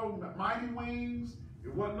wasn't no Mighty Wings,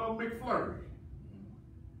 it wasn't no McFlurry.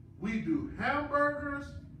 We do hamburgers,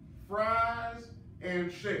 fries,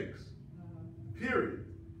 and shakes. Period.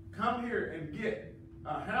 Come here and get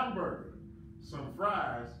a hamburger, some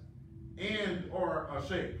fries, and or a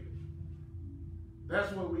shake.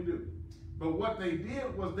 That's what we do. But what they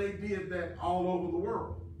did was they did that all over the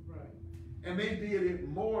world. Right. And they did it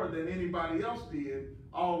more than anybody else did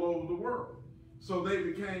all over the world. So they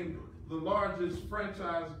became the largest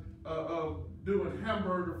franchise of doing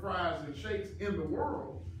hamburger, fries, and shakes in the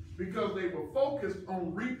world because they were focused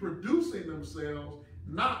on reproducing themselves,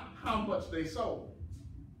 not how much they sold.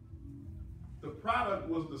 The product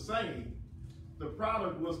was the same. The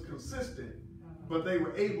product was consistent, but they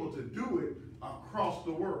were able to do it across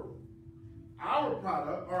the world. Our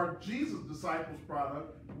product, our Jesus disciples'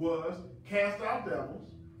 product, was cast out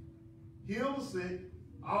devils, heal the sick,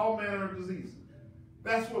 all manner of diseases.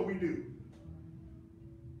 That's what we do.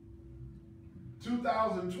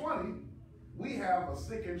 2020, we have a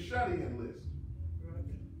sick and shut-in list.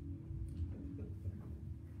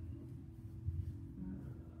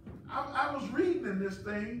 I was reading in this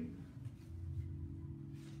thing,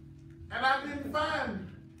 and I didn't find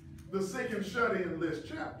the sick and shut-in list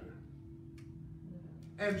chapter.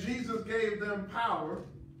 And Jesus gave them power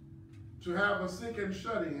to have a sick and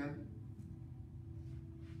shut-in.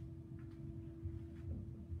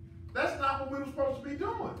 That's not what we were supposed to be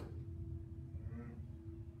doing.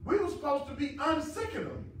 We were supposed to be unsicking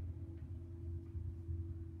them.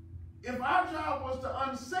 If our job was to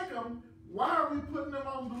unsick them, why are we putting them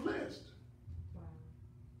on the list? Wow.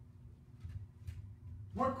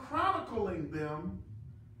 We're chronicling them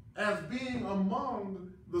as being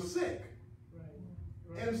among the sick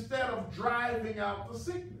Right. instead of driving out the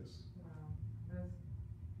sickness.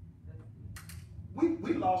 Wow.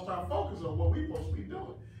 We lost our focus on what we're supposed to be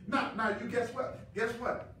doing. Now you guess what? Guess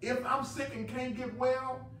what? If I'm sick and can't get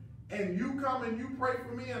well, and you come and you pray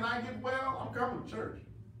for me and I get well, I'm coming to church.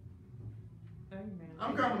 Amen.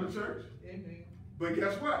 I'm coming to church. Amen. But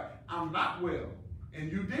guess what? I'm not well.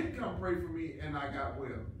 And you did come pray for me and I got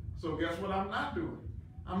well. So guess what I'm not doing?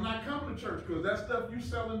 I'm not coming to church because that stuff you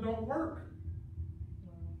selling don't work.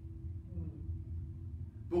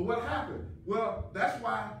 But what happened? Well, that's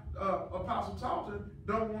why Apostle Talton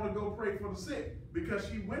don't want to go pray for the sick, because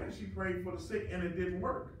she went and she prayed for the sick and it didn't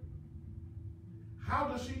work. How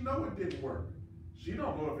does she know it didn't work? She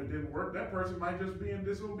don't know if it didn't work. That person might just be in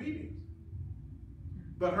disobedience.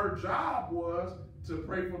 But her job was to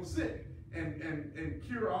pray for the sick and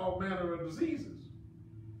cure all manner of diseases.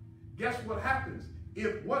 Guess what happens?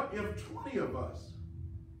 What if 20 of us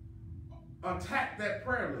attack that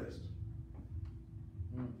prayer list?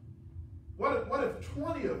 What if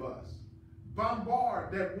 20 of us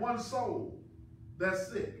bombard that one soul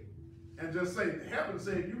that's sick and just say, heaven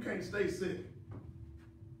said you can't stay sick.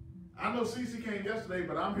 I know Cece came yesterday,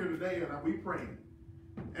 but I'm here today and we praying.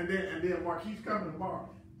 And then Marquise coming tomorrow.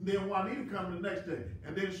 And then Juanita coming the next day.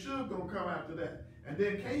 And then Suge gonna come after that. And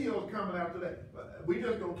then Cahill's coming after that. But we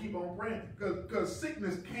just gonna keep on praying because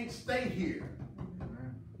sickness can't stay here.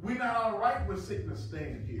 We're not all right with sickness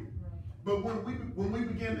staying here. But when we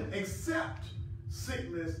begin to accept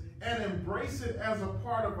sickness and embrace it as a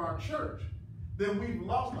part of our church, then we've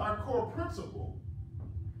lost our core principle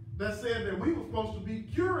that said that we were supposed to be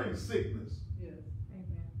curing sickness. Yes.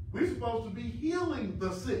 Amen. We're supposed to be healing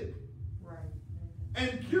the sick. Right.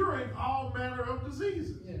 And curing all manner of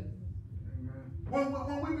diseases. Yes.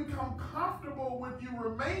 When we become comfortable with you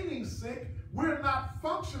remaining sick, we're not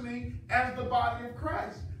functioning as the body of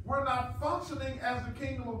Christ. We're not functioning as the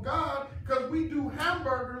kingdom of God because we do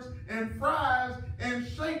hamburgers and fries and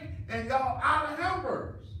shake and y'all out of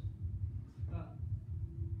hamburgers.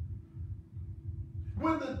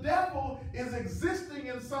 When the devil is existing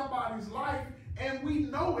in somebody's life and we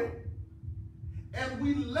know it, and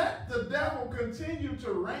we let the devil continue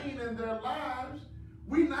to reign in their lives,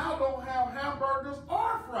 we now don't have hamburgers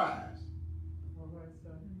or fries. All right, sir.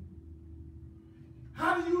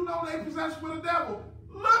 How do you know they possessed with the devil?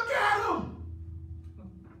 Look at them.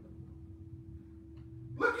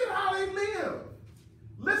 Look at how they live.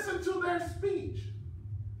 Listen to their speech.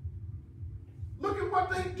 Look at what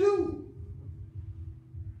they do.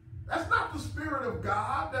 That's not the Spirit of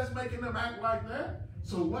God that's making them act like that.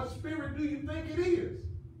 So what spirit do you think it is?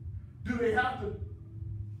 Do they have to,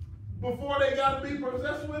 before they got to be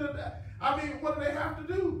possessed with it? I mean, what do they have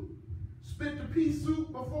to do? Spit the pea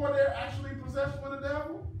soup before they're actually possessed with the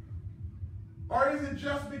devil? Or is it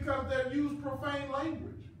just because they use profane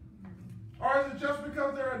language? Or is it just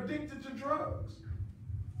because they're addicted to drugs?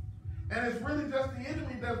 And it's really just the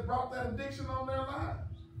enemy that's brought that addiction on their lives.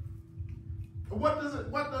 What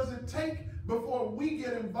does it take before we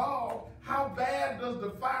get involved? How bad does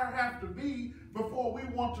the fire have to be before we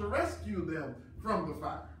want to rescue them from the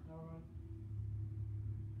fire?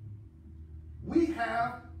 We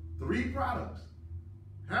have 3 products: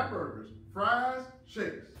 hamburgers, fries,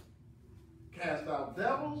 shakes. Cast out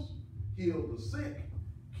devils, heal the sick,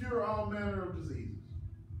 cure all manner of diseases.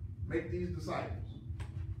 Make these disciples.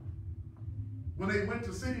 When they went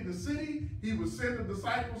to city, he would send the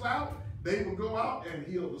disciples out. They would go out and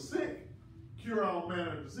heal the sick, cure all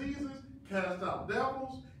manner of diseases, cast out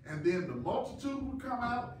devils, and then the multitude would come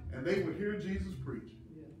out and they would hear Jesus preach.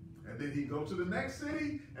 And then he'd go to the next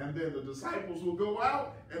city, and then the disciples would go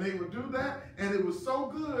out, and they would do that. And it was so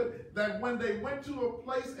good that when they went to a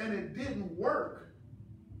place and it didn't work,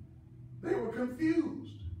 they were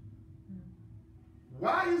confused.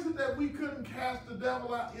 Why is it that we couldn't cast the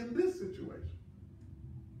devil out in this situation?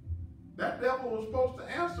 That devil was supposed to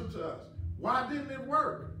answer to us. Why didn't it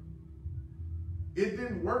work? It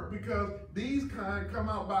didn't work because these kind come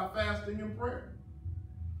out by fasting and prayer.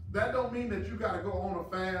 That don't mean that you got to go on a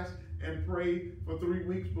fast and pray for 3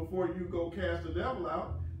 weeks before you go cast the devil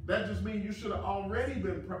out. That just means you should have already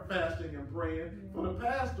been fasting and praying for the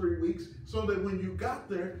past 3 weeks so that when you got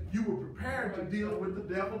there, you were prepared to deal with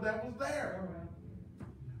the devil that was there.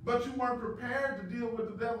 But you weren't prepared to deal with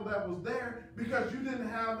the devil that was there because you didn't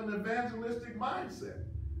have an evangelistic mindset.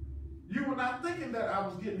 You were not thinking that I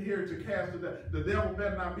was getting here to cast the devil. The devil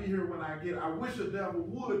better not be here when I get. I wish the devil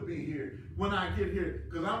would be here when I get here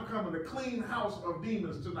because I'm coming to clean house of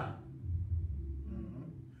demons tonight.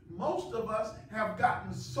 Most of us have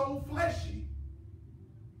gotten so fleshy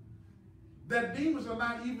that demons are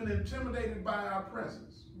not even intimidated by our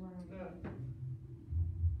presence.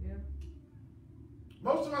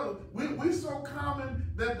 Most of us, we're so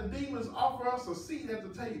common that the demons offer us a seat at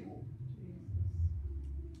the table.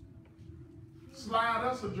 Slide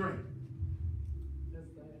us a drink.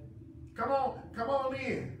 Come on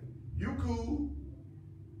in. You cool.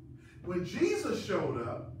 When Jesus showed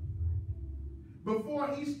up, before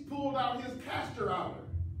he pulled out his castor outer,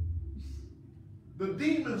 the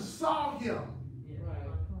demons saw him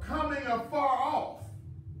coming afar off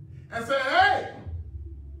and said, "Hey,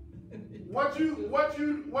 what you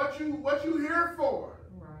here for?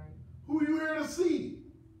 Who you here to see?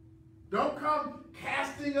 Don't come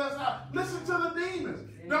casting us out." Listen to the demons.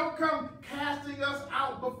 Don't come casting us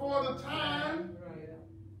out before the time.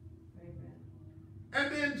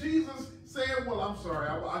 And then Jesus said, "Well, I'm sorry.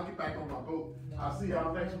 I'll get back on my boat. I'll see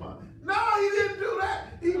y'all next month." No, he didn't do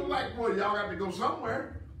that. He was like, "Well, y'all got to go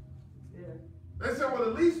somewhere." They said, "Well,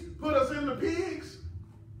 at least put us in the pigs."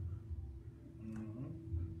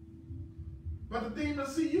 But the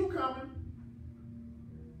demons see you coming.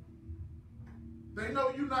 They know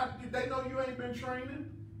you not. They know you ain't been training.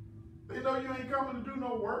 They know you ain't coming to do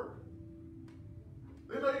no work.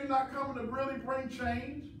 They know you're not coming to really bring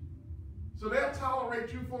change. So they'll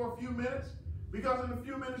tolerate you for a few minutes because in a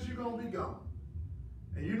few minutes you're going to be gone.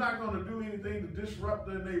 And you're not going to do anything to disrupt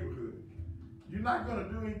their neighborhood. You're not going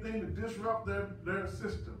to do anything to disrupt their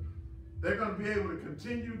system. They're going to be able to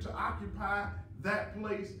continue to occupy that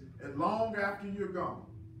place as long after you're gone.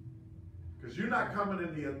 Because you're not coming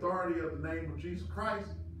in the authority of the name of Jesus Christ.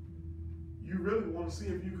 You really want to see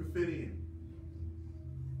if you can fit in.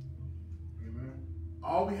 Amen.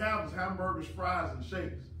 All we have is hamburgers, fries, and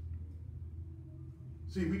shakes.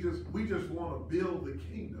 See, we just want to build the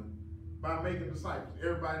kingdom by making disciples.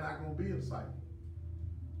 Everybody not going to be a disciple.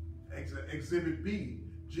 Exhibit B,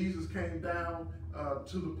 Jesus came down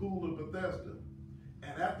to the pool of Bethesda.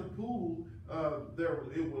 And at the pool,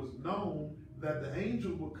 it was known that the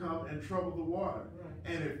angel would come and trouble the water.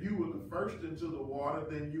 Right. And if you were the first into the water,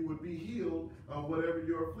 then you would be healed of whatever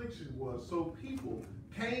your affliction was. So people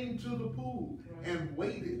came to the pool and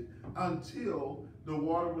waited until the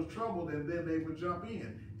water was troubled, and then they would jump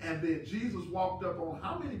in. And then Jesus walked up on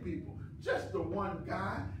how many people? Just the one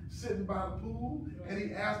guy sitting by the pool, and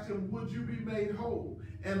he asked him, "Would you be made whole?"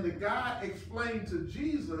 And the guy explained to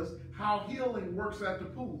Jesus how healing works at the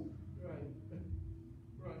pool.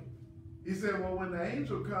 He said, "Well, when the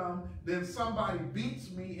angel comes, then somebody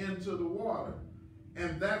beats me into the water.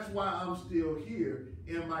 And that's why I'm still here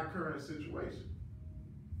in my current situation."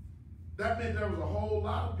 That meant there was a whole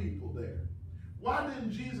lot of people there. Why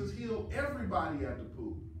didn't Jesus heal everybody at the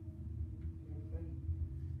pool?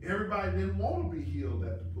 Everybody didn't want to be healed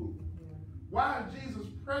at the pool. Why is Jesus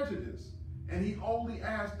prejudiced and he only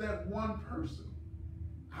asked that one person?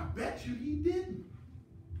 I bet you he didn't.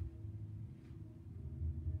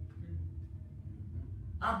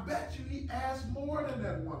 I bet you he asked more than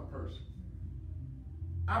that one person.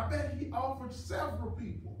 I bet he offered several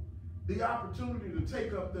people the opportunity to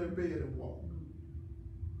take up their bed and walk.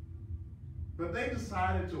 But they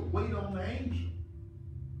decided to wait on the angel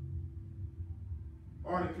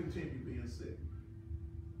or to continue being sick.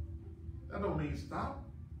 That don't mean stop.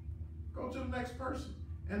 Go to the next person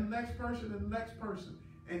and the next person and the next person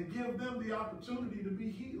and give them the opportunity to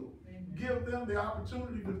be healed. Amen. Give them the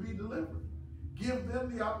opportunity to be delivered. Give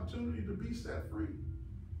them the opportunity to be set free.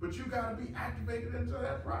 But you got to be activated into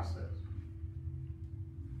that process.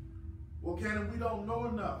 Well, Cannon, we don't know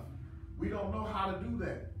enough. We don't know how to do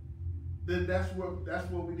that. Then that's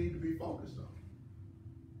what we need to be focused on.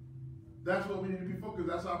 That's what we need to be focused.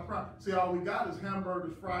 That's our problem. See, all we got is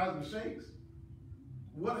hamburgers, fries, and shakes.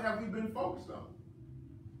 What have we been focused on?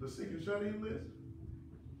 The sick and shut-in list?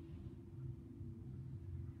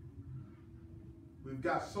 We've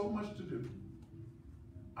got so much to do.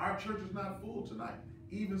 Our church is not full tonight.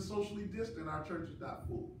 Even socially distant, our church is not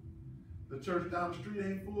full. The church down the street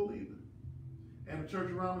ain't full either. And the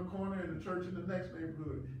church around the corner and the church in the next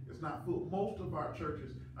neighborhood is not full. Most of our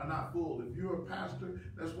churches are not full. If you're a pastor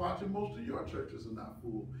that's watching, most of your churches are not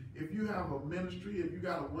full. If you have a ministry, if you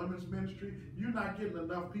got a women's ministry, you're not getting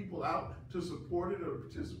enough people out to support it or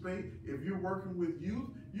participate. If you're working with youth,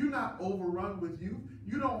 you're not overrun with youth.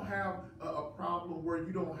 You don't have a problem where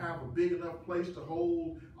you don't have a big enough place to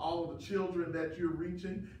hold all of the children that you're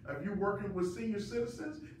reaching. If you're working with senior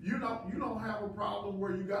citizens, you don't have a problem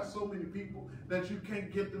where you got so many people that you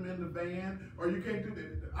can't get them in the van or you can't do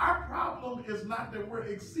that. Our problem is not that we're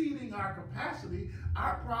exceeding our capacity.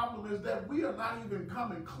 Our problem is that we are not even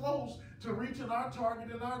coming close to reaching our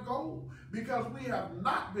target and our goal because we have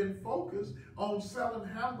not been focused on selling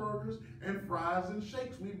hamburgers and fries and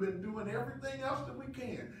shakes. We've been doing everything else that we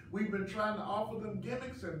can. We've been trying to offer them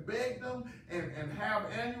gimmicks and beg them and have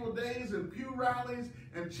annual days and pew rallies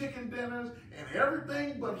and chicken dinners and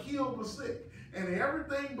everything but heal the sick and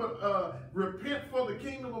everything but repent for the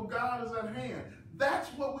kingdom of God is at hand. That's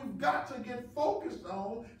what we've got to get focused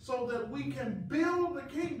on so that we can build the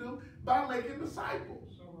kingdom by making disciples.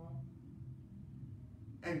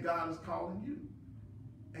 And God is calling you.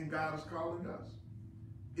 And God is calling us.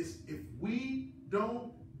 If we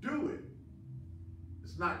don't do it,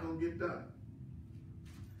 it's not going to get done.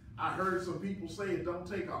 I heard some people say it don't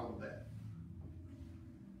take all of that.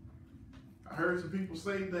 I heard some people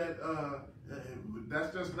say that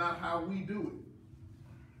that's just not how we do it.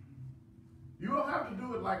 You don't have to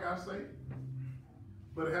do it like I say,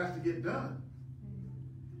 but it has to get done.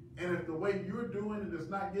 And if the way you're doing it is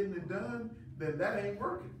not getting it done, then that ain't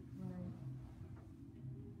working.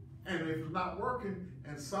 And if it's not working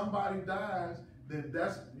and somebody dies, then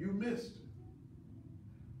that's, you missed.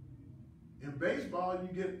 In baseball,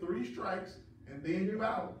 you get 3 strikes and then you're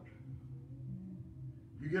out.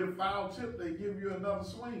 You get a foul tip, they give you another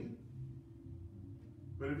swing.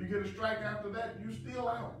 But if you get a strike after that, you're still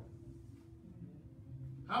out.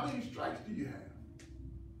 How many strikes do you have?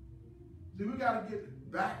 See, we got to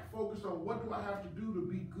get back focused on what do I have to do to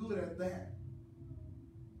be good at that.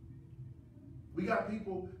 We got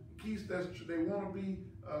people, Keith, they want to be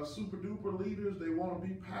super duper leaders. They want to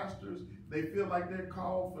be pastors. They feel like they're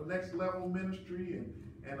called for next level ministry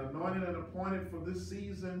and anointed and appointed for this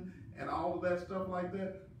season and all of that stuff like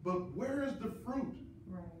that. But where is the fruit?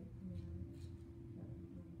 Right.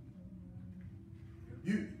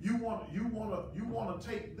 You want to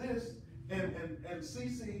take this and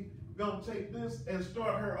Cece gonna take this and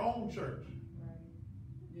start her own church. Right.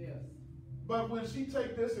 Yes. But when she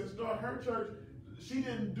take this and start her church, she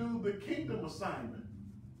didn't do the kingdom assignment.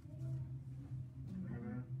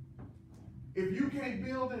 Mm-hmm. If you can't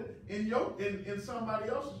build it in somebody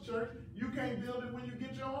else's church, you can't build it when you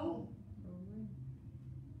get your own. Mm-hmm.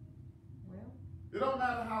 Well. It don't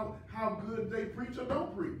matter how good they preach or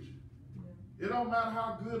don't preach. It don't matter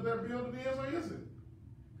how good their building is or isn't.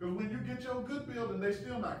 Because when you get your good building, they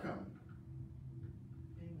still not coming.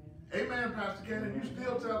 Amen. Amen, Pastor Cannon. You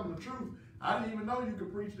still tell them the truth. I didn't even know you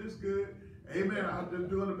could preach this good. Amen. I'm just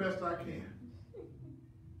doing the best I can.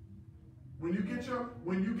 When you get your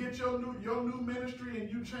new ministry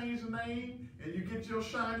and you change the name and you get your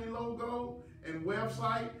shiny logo and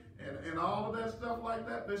website and all of that stuff like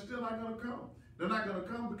that, they're still not going to come. They're not going to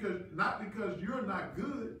come not because you're not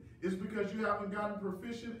good. It's because you haven't gotten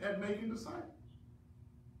proficient at making disciples.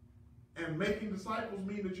 And making disciples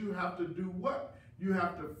mean that you have to do what? You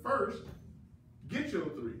have to first get your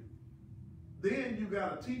 3. Then you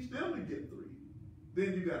got to teach them to get 3.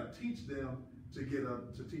 Then you got to teach them to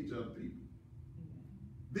teach other people.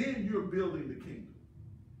 Then you're building the kingdom.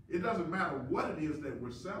 It doesn't matter what it is that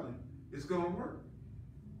we're selling, it's going to work.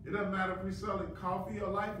 It doesn't matter if we're selling coffee or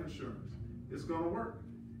life insurance. It's going to work.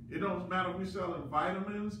 It doesn't matter if we're selling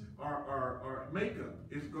vitamins or makeup.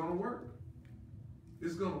 It's going to work.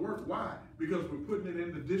 It's going to work. Why? Because we're putting it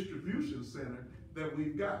in the distribution center that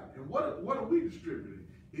we've got. And what are we distributing?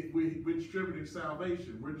 We're distributing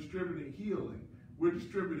salvation. We're distributing healing. We're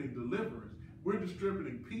distributing deliverance. We're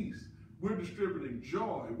distributing peace. We're distributing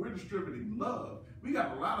joy. We're distributing love. We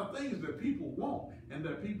got a lot of things that people want and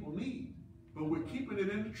that people need, but we're keeping it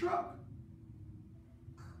in the truck.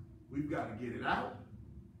 We've got to get it out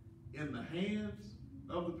in the hands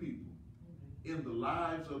of the people, in the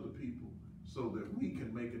lives of the people, so that we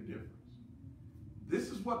can make a difference.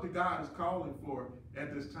 This is what the God is calling for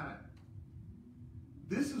at this time.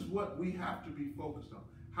 This is what we have to be focused on.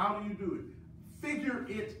 How do you do it? Figure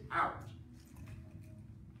it out.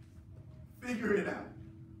 Figure it out.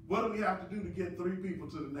 What do we have to do to get 3 people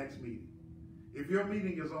to the next meeting? If your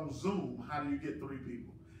meeting is on Zoom, how do you get 3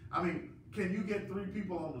 people? I mean, can you get 3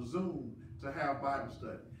 people on the Zoom to have Bible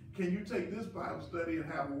study? Can you take this Bible study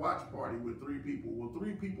and have a watch party with 3 people? Will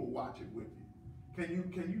 3 people watch it with you?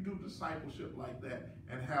 Can you do discipleship like that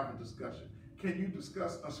and have a discussion? Can you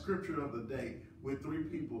discuss a scripture of the day with 3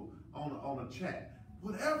 people on a chat?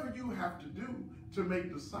 Whatever you have to do to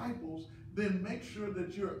make disciples, then make sure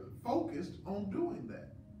that you're focused on doing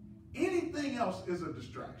that. Anything else is a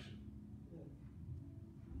distraction.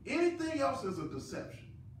 Anything else is a deception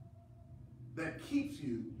that keeps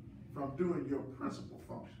you from doing your principal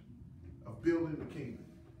function of building the kingdom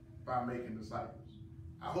by making disciples.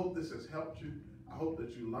 I hope this has helped you. I hope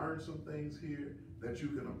that you learned some things here that you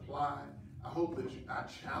can apply. I hope that I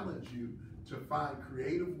challenge you to find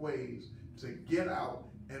creative ways to get out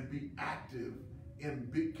and be active in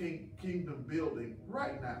big kingdom building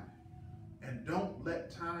right now. And don't let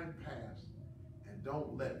time pass, and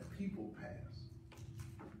don't let people pass.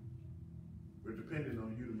 We're depending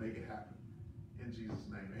on you to make it happen. In Jesus'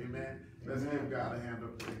 name, amen. Let's give God a hand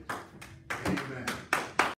of praise. Amen.